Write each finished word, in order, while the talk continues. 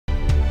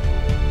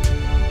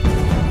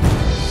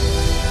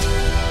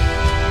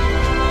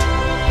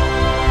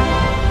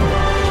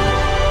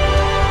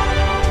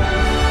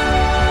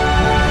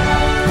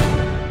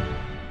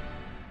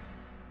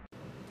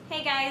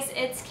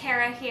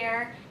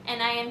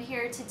am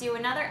here to do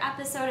another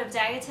episode of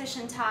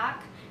Dietitian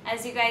Talk.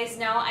 As you guys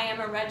know, I am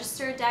a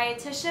registered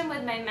dietitian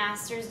with my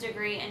master's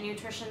degree in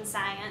nutrition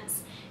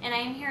science, and I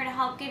am here to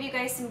help give you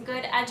guys some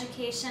good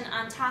education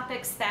on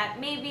topics that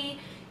maybe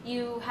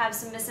you have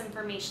some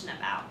misinformation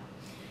about.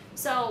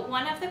 So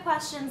one of the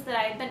questions that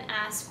I've been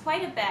asked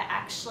quite a bit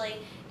actually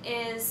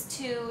is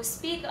to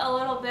speak a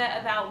little bit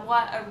about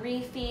what a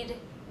refeed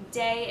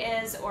day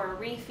is or a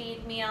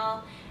refeed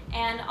meal,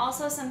 and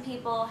also some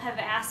people have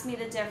asked me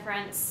the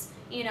difference,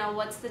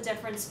 what's the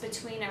difference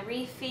between a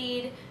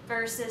refeed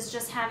versus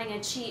just having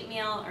a cheat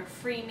meal or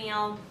free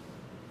meal.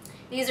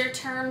 These are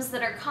terms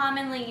that are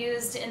commonly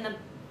used in the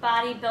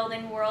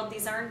bodybuilding world.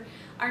 These are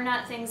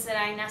not things that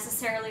I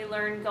necessarily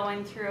learned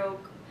going through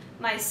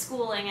my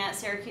schooling at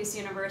Syracuse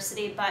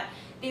University, but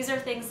these are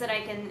things that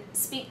I can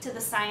speak to the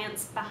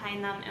science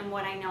behind them and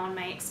what I know in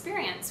my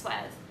experience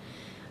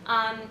with.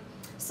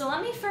 So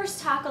let me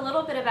first talk a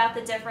little bit about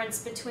the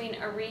difference between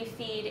a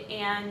refeed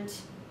and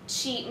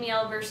cheat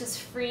meal versus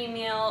free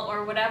meal,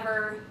 or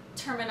whatever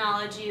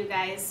terminology you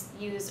guys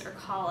use or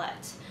call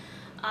it.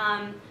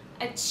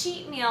 A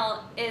cheat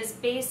meal is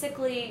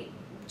basically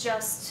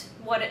just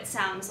what it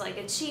sounds like.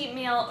 A cheat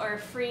meal or a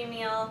free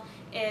meal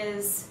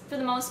is, for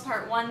the most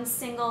part, one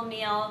single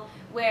meal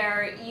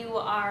where you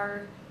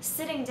are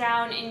sitting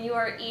down and you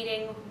are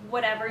eating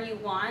whatever you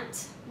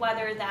want,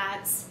 whether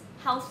that's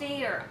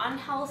healthy or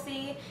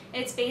unhealthy.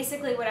 It's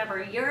basically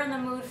whatever you're in the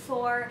mood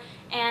for,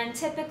 and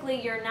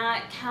typically you're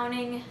not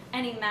counting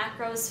any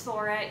macros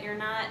for it. You're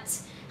not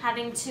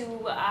having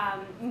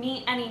to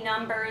meet any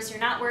numbers. You're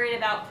not worried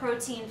about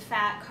protein,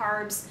 fat,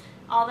 carbs.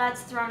 All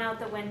that's thrown out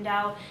the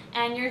window,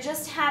 and you're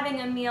just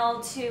having a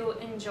meal to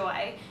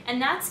enjoy.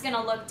 And that's going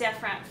to look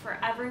different for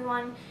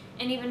everyone,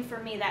 and even for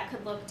me that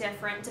could look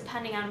different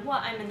depending on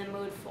what I'm in the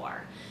mood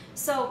for.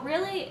 So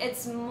really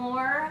it's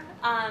more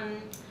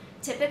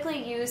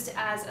typically used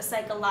as a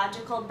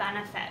psychological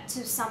benefit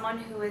to someone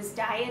who is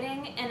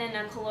dieting and in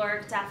a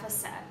caloric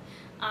deficit.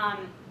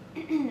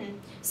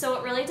 So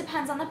it really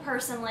depends on the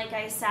person, like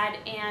I said,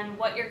 and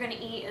what you're going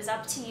to eat is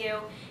up to you.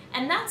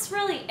 And that's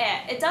really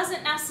it. It's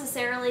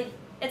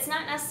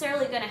not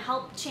necessarily going to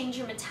help change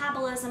your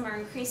metabolism or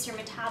increase your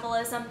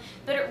metabolism,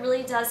 but it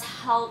really does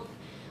help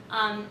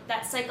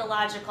that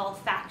psychological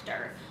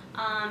factor,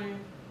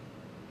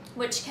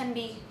 which can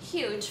be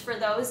huge for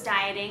those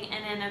dieting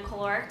and in a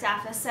caloric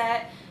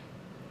deficit.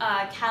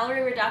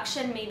 Calorie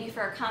reduction, maybe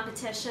for a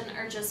competition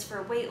or just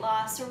for weight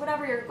loss or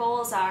whatever your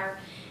goals are.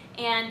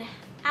 And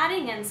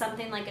adding in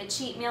something like a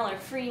cheat meal or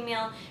free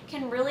meal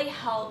can really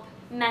help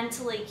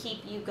mentally keep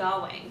you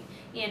going.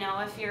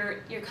 If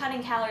you're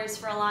cutting calories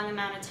for a long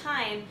amount of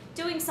time,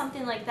 doing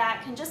something like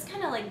that can just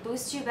kind of like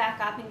boost you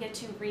back up and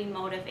get you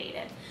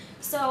re-motivated.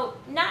 So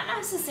not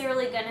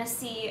necessarily going to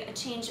see a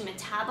change in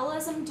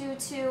metabolism due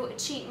to a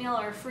cheat meal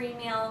or a free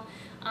meal.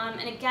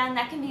 And again,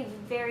 that can be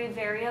very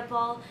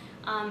variable.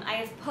 I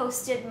have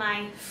posted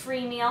my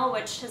free meal,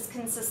 which has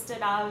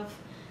consisted of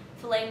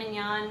filet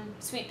mignon,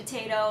 sweet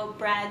potato,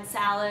 bread,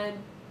 salad,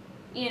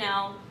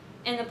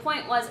 and the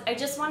point was I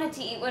just wanted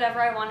to eat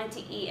whatever I wanted to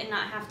eat and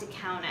not have to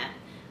count it.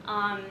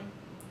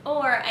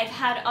 Or I've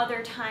had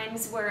other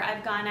times where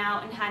I've gone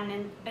out and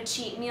had a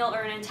cheat meal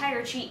or an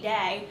entire cheat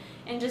day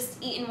and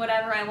just eaten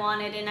whatever I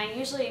wanted, and I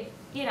usually,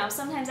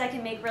 sometimes I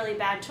can make really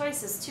bad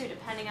choices too,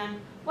 depending on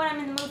what I'm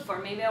in the mood for.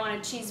 Maybe I want a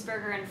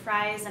cheeseburger and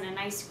fries and an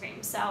ice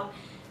cream. So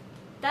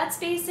that's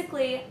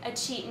basically a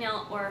cheat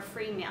meal or a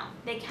free meal.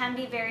 They can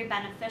be very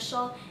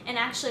beneficial, and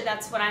actually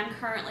that's what I'm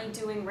currently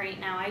doing right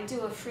now. I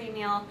do a free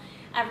meal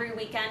every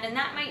weekend, and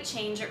that might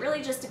change. It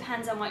really just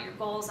depends on what your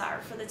goals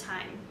are for the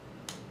time.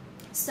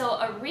 So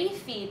a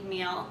refeed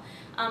meal,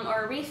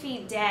 or a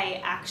refeed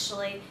day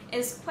actually,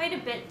 is quite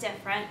a bit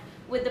different,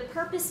 with the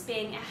purpose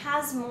being it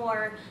has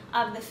more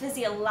of the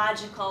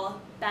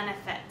physiological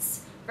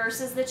benefits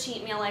versus the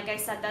cheat meal. Like I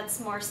said, that's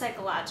more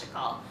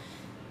psychological.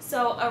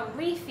 So a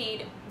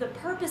refeed, the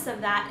purpose of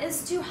that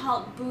is to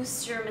help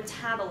boost your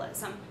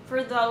metabolism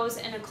for those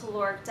in a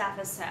caloric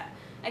deficit.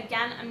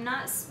 Again, I'm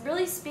not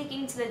really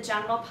speaking to the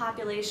general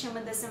population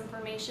with this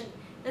information.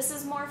 This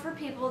is more for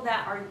people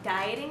that are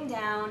dieting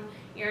down,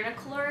 you're in a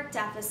caloric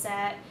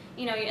deficit,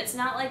 it's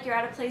not like you're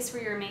at a place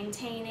where you're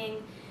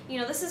maintaining.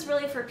 This is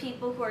really for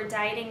people who are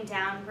dieting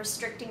down,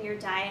 restricting your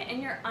diet,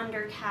 and you're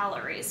under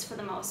calories for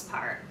the most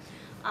part.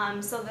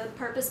 So the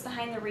purpose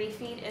behind the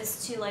refeed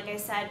is to, like I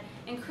said,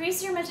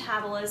 increase your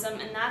metabolism,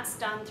 and that's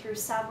done through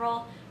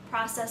several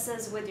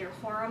processes with your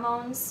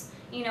hormones.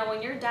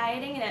 When you're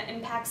dieting, it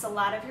impacts a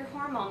lot of your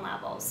hormone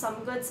levels,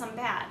 some good, some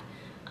bad.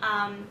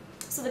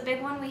 So the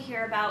big one we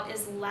hear about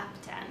is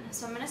leptin.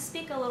 So I'm going to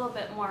speak a little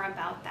bit more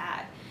about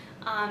that.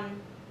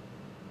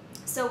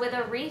 So with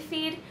a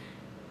refeed,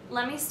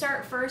 let me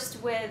start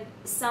first with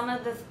some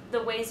of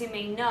the ways you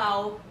may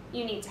know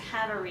you need to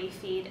have a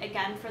refeed.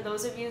 Again, for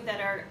those of you that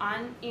are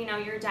on,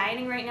 you're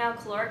dieting right now,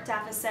 caloric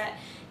deficit,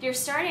 you're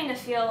starting to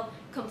feel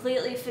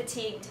completely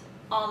fatigued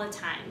all the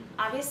time.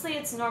 Obviously,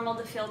 it's normal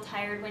to feel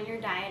tired when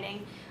you're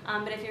dieting,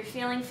 but if you're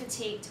feeling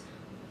fatigued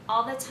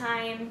all the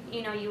time,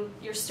 you know,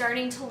 you're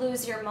starting to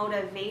lose your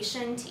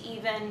motivation to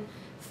even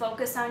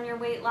focus on your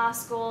weight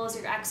loss goals,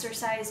 your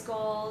exercise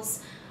goals.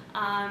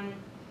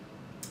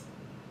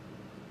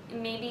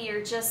 Maybe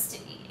you're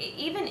just,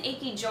 even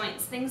achy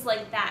joints, things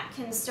like that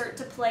can start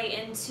to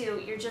play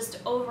into you're just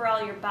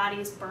overall your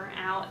body's burnt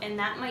out, and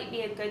that might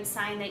be a good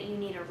sign that you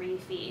need a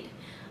refeed.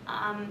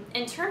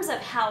 In terms of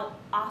how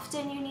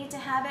often you need to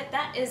have it,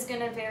 that is going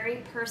to vary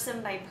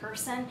person by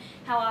person,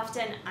 how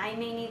often I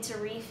may need to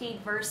refeed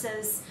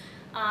versus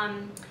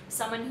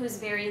someone who's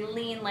very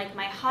lean like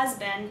my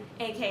husband,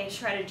 aka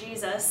Shredded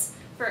Jesus,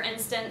 for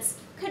instance,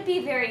 could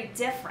be very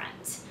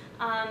different.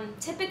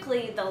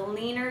 Typically, the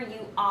leaner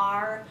you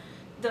are,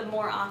 the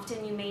more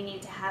often you may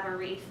need to have a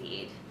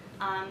refeed.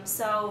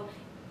 So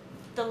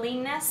the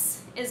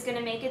leanness is going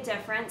to make a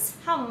difference.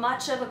 How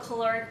much of a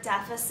caloric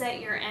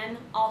deficit you're in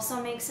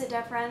also makes a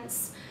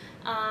difference.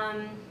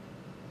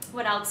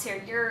 What else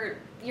here?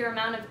 Your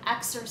amount of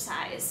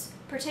exercise,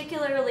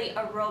 particularly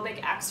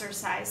aerobic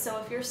exercise.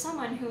 So if you're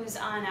someone who's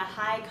on a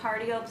high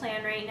cardio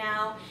plan right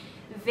now,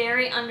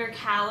 very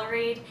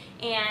undercaloried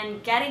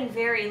and getting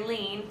very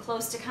lean,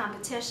 close to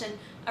competition,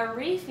 a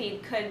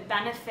refeed could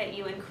benefit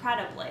you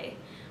incredibly.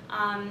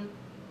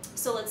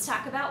 So let's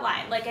talk about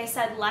why. Like I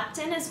said,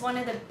 leptin is one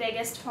of the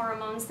biggest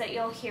hormones that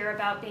you'll hear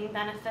about being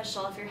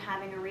beneficial if you're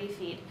having a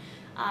refeed.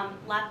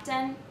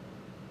 Leptin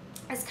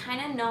is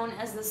kind of known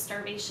as the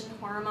starvation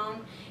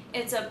hormone.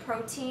 It's a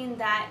protein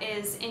that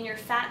is in your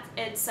fat.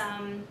 It's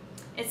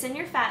in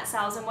your fat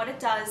cells, and what it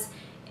does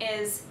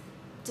is,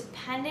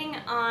 depending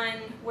on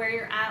where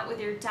you're at with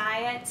your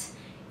diet,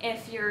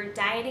 if you're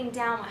dieting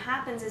down, what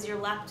happens is your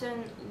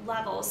leptin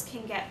levels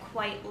can get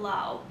quite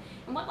low.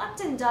 And what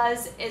leptin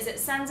does is it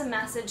sends a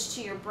message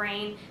to your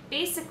brain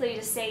basically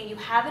to say you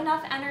have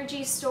enough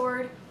energy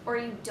stored or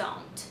you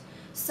don't.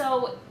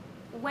 So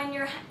when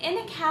you're in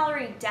a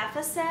calorie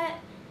deficit,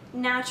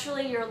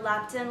 naturally your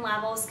leptin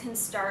levels can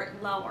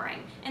start lowering.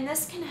 And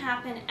this can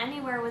happen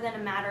anywhere within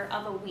a matter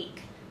of a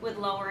week with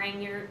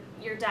lowering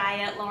your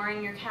diet,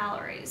 lowering your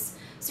calories.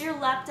 So your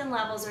leptin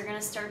levels are going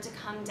to start to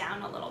come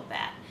down a little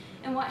bit.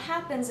 And what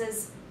happens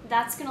is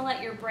that's going to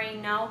let your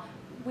brain know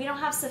we don't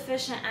have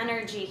sufficient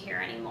energy here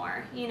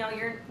anymore. You know,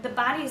 the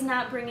body's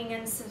not bringing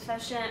in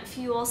sufficient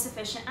fuel,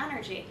 sufficient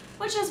energy,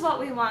 which is what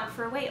we want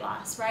for weight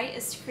loss, right?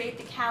 Is to create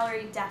the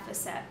calorie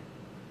deficit.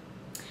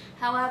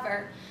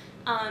 However,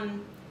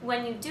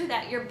 when you do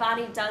that, your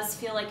body does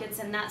feel like it's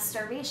in that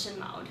starvation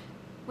mode,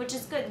 which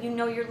is good. You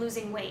know you're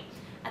losing weight.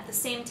 At the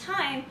same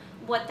time,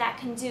 what that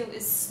can do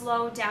is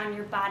slow down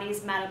your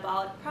body's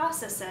metabolic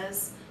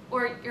processes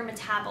or your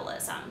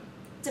metabolism,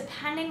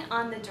 depending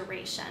on the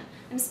duration.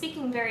 I'm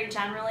speaking very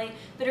generally,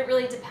 but it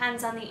really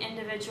depends on the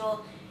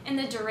individual and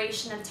the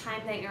duration of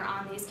time that you're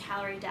on these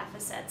calorie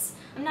deficits.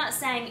 I'm not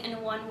saying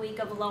in 1 week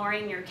of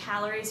lowering your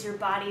calories, your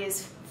body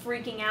is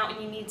freaking out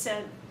and you need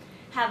to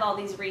have all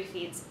these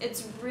refeeds.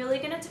 It's really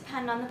going to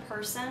depend on the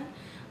person.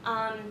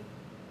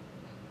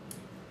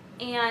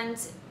 And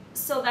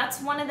so that's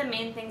one of the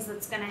main things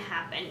that's going to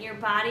happen. Your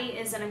body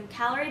is in a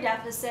calorie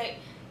deficit.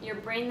 Your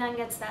brain then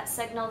gets that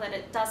signal that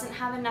it doesn't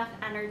have enough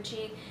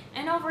energy,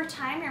 and over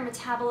time your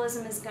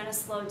metabolism is going to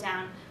slow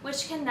down,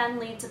 which can then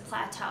lead to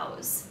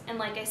plateaus. And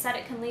like I said,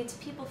 it can lead to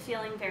people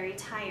feeling very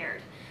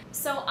tired.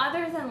 So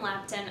other than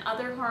leptin,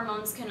 other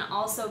hormones can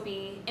also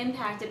be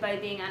impacted by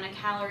being on a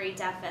calorie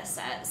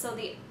deficit. So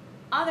the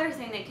other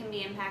thing that can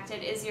be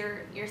impacted is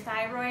your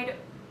thyroid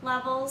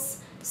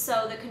levels.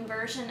 So the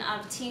conversion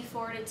of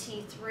T4 to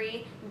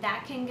T3,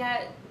 that can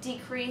get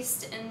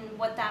decreased, and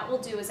what that will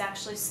do is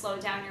actually slow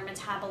down your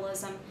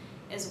metabolism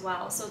as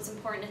well. So it's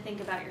important to think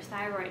about your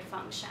thyroid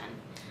function.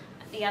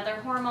 The other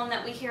hormone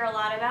that we hear a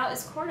lot about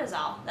is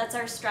cortisol. That's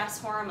our stress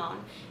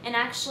hormone. And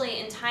actually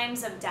in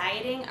times of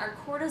dieting, our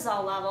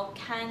cortisol level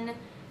can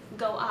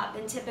go up,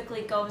 and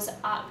typically goes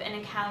up in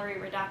a calorie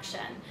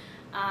reduction.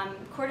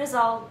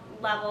 Cortisol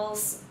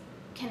levels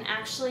can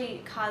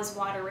actually cause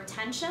water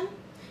retention.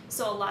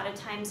 So a lot of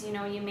times, you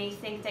know, you may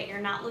think that you're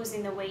not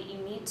losing the weight you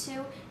need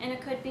to, and it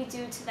could be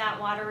due to that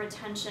water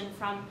retention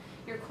from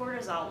your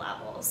cortisol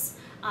levels.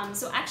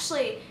 So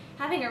actually,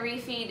 having a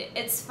refeed,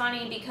 it's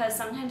funny because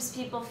sometimes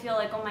people feel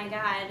like, oh my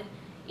God,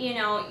 you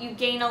know, you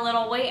gain a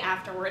little weight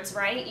afterwards,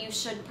 right? You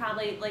should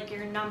probably, like,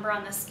 your number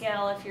on the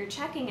scale, if you're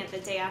checking it the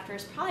day after,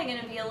 is probably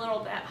going to be a little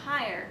bit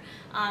higher.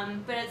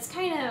 But it's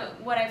kind of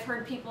what I've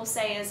heard people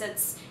say is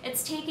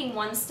it's taking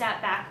one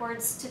step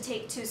backwards to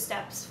take 2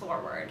 steps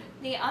forward.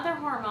 The other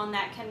hormone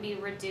that can be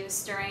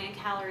reduced during a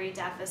calorie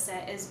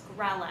deficit is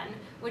ghrelin,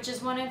 which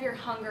is one of your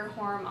hunger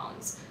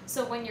hormones.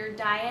 So when you're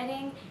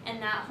dieting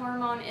and that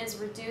hormone is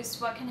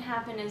reduced, what can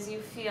happen is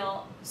you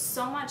feel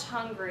so much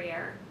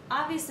hungrier.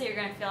 Obviously you're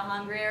going to feel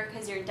hungrier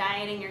because you're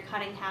dieting, you're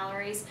cutting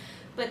calories,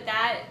 but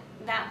that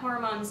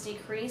hormone's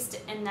decreased,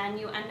 and then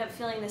you end up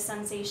feeling the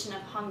sensation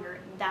of hunger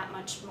that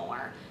much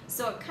more.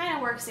 So it kind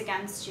of works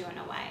against you in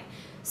a way.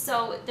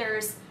 So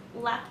there's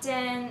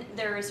leptin,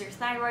 there's your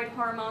thyroid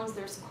hormones,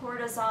 there's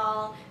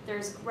cortisol,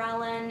 there's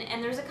ghrelin,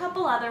 and there's a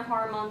couple other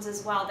hormones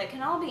as well that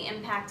can all be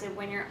impacted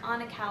when you're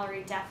on a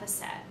calorie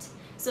deficit.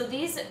 So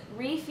these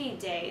refeed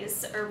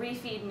days or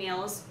refeed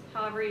meals,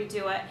 however you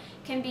do it,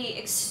 can be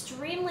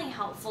extremely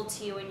helpful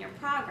to you in your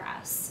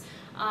progress.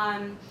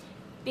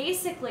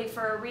 Basically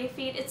for a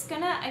refeed, it's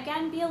gonna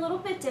again be a little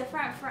bit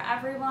different for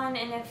everyone,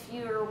 and if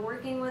you're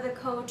working with a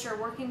coach or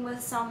working with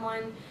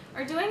someone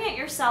or doing it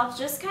yourself,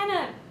 just kind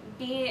of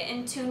be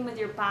in tune with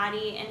your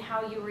body and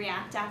how you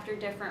react after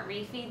different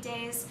refeed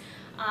days.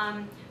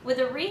 With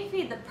a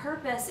refeed, the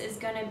purpose is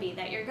going to be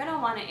that you're going to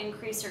want to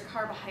increase your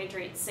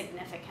carbohydrates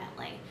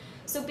significantly.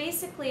 So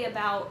basically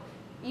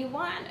you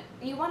want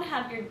to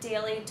have your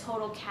daily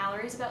total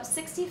calories, about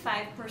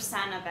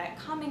 65% of it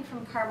coming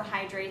from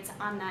carbohydrates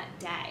on that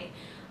day.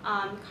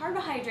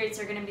 Carbohydrates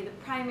are going to be the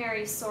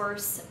primary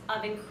source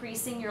of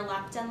increasing your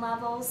leptin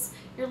levels.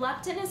 Your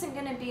leptin isn't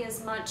going to be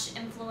as much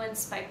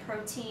influenced by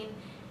protein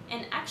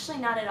and actually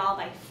not at all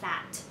by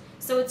fat.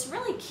 So it's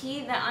really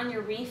key that on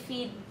your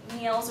refeed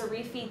meals or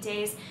refeed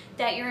days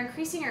that you're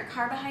increasing your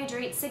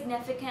carbohydrates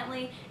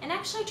significantly and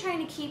actually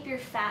trying to keep your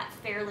fat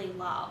fairly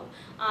low.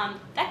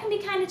 That can be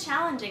kind of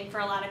challenging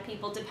for a lot of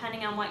people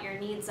depending on what your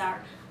needs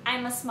are.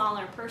 I'm a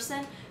smaller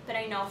person, but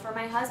I know for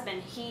my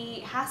husband,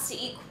 he has to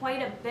eat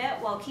quite a bit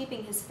while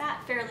keeping his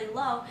fat fairly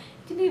low.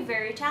 It can be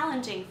very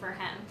challenging for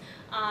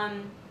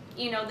him.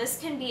 You know, this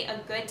can be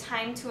a good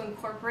time to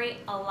incorporate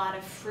a lot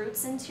of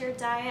fruits into your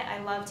diet. I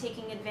love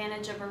taking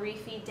advantage of a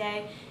refeed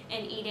day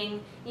and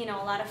eating, you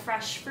know, a lot of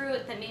fresh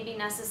fruit that maybe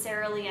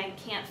necessarily I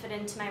can't fit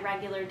into my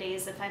regular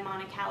days if I'm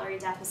on a calorie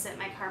deficit,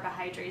 my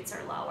carbohydrates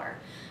are lower.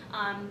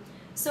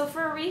 So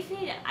for a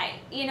refeed,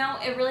 you know,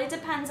 it really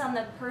depends on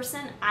the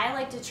person. I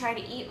like to try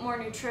to eat more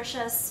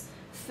nutritious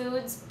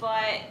foods,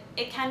 but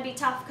it can be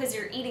tough because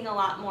you're eating a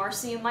lot more,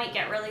 so you might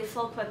get really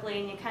full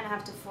quickly and you kind of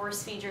have to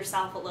force feed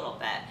yourself a little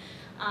bit.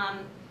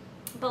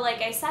 But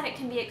like I said, it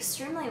can be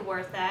extremely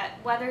worth it.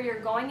 Whether you're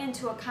going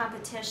into a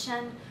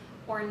competition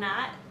or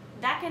not,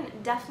 that can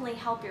definitely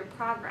help your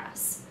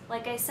progress.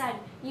 Like I said,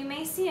 you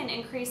may see an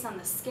increase on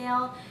the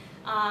scale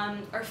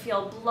or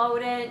feel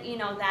bloated, you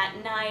know, that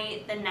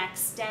night, the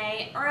next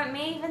day, or it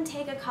may even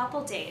take a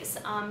couple days.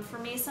 For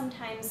me,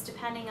 sometimes,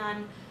 depending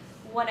on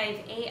what I've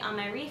ate on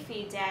my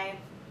refeed day,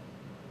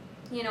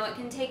 you know, it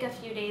can take a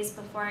few days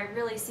before I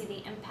really see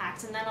the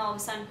impact, and then all of a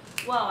sudden,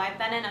 whoa, I've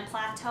been in a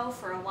plateau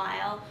for a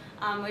while,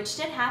 which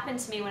did happen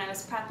to me when I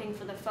was prepping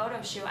for the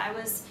photo shoot. I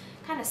was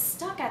kind of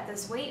stuck at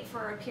this weight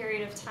for a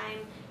period of time,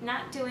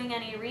 not doing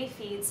any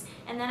refeeds,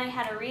 and then I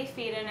had a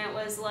refeed and it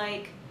was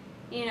like,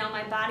 you know,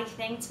 my body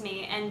thanked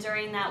me, and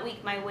during that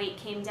week my weight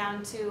came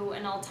down to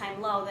an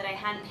all-time low that I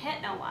hadn't hit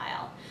in a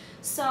while.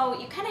 So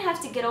you kind of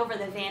have to get over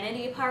the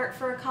vanity part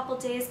for a couple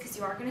days because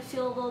you are going to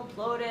feel a little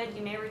bloated,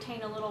 you may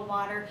retain a little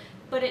water,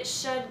 but it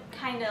should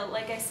kind of,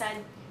 like I said,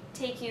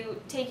 take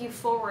you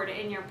forward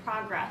in your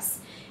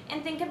progress.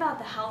 And think about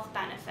the health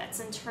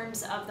benefits in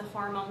terms of the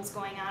hormones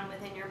going on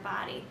within your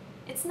body.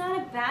 It's not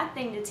a bad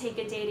thing to take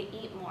a day to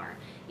eat more.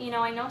 You know,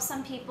 I know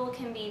some people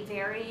can be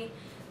very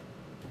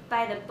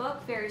by the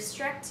book, very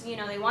strict. You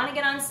know, they want to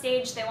get on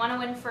stage, they want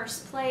to win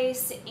first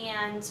place,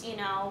 and, you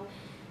know,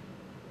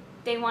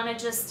 they want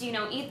to just, you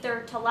know, eat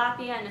their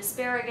tilapia and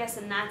asparagus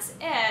and that's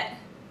it.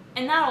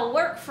 And that'll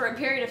work for a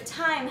period of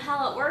time.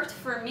 Hell, it worked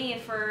for me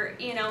for,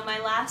 you know, my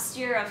last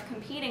year of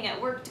competing.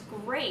 It worked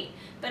great.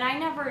 But I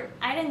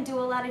didn't do a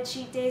lot of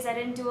cheat days. I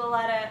didn't do a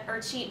lot of, or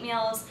cheat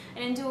meals. I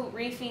didn't do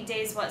refeed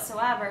days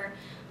whatsoever.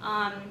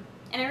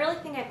 And I really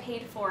think I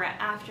paid for it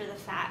after the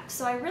fact.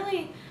 So I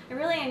really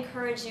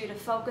encourage you to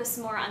focus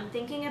more on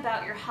thinking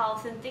about your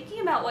health and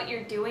thinking about what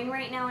you're doing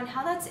right now and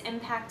how that's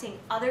impacting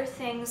other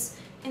things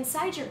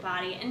inside your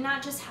body and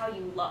not just how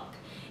you look.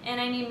 And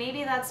I mean,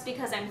 maybe that's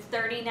because I'm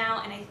 30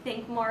 now and I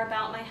think more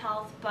about my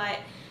health, but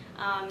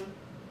no,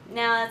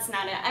 that's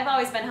not it. I've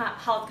always been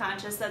health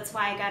conscious. That's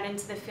why I got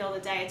into the field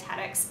of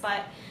dietetics.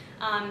 But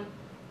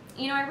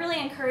you know, I really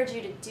encourage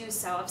you to do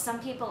so. If some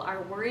people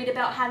are worried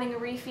about having a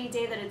refeed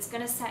day, that it's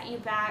going to set you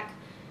back,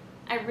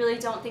 I really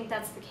don't think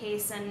that's the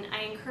case, and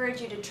I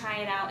encourage you to try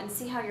it out and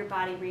see how your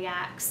body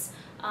reacts.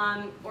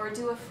 Or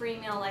do a free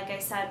meal, like I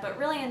said, but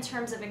really in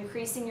terms of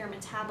increasing your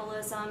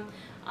metabolism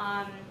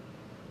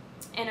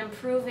and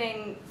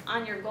improving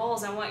on your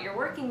goals and what you're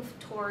working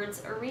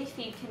towards, a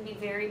refeed can be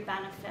very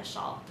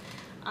beneficial.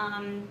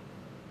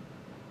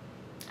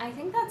 I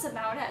think that's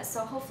about it. So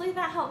hopefully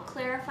that helped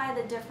clarify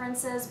the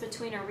differences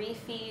between a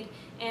refeed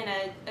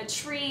and a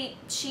treat,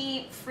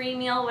 cheat, free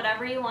meal,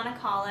 whatever you want to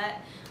call it.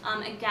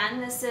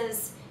 Again, this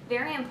is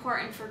very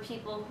important for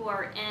people who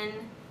are in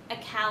a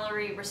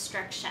calorie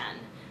restriction.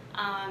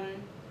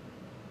 And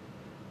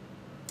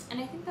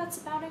I think that's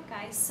about it,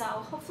 guys. So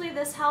hopefully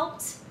this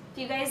helped. If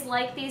you guys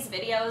like these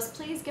videos,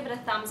 please give it a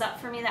thumbs up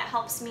for me. That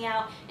helps me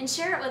out. And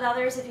share it with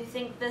others if you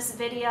think this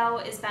video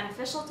is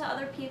beneficial to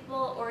other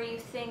people or you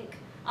think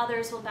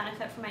others will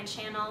benefit from my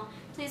channel.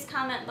 Please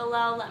comment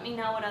below. Let me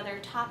know what other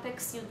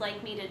topics you'd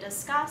like me to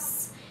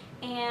discuss.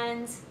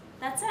 And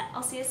that's it.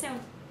 I'll see you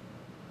soon.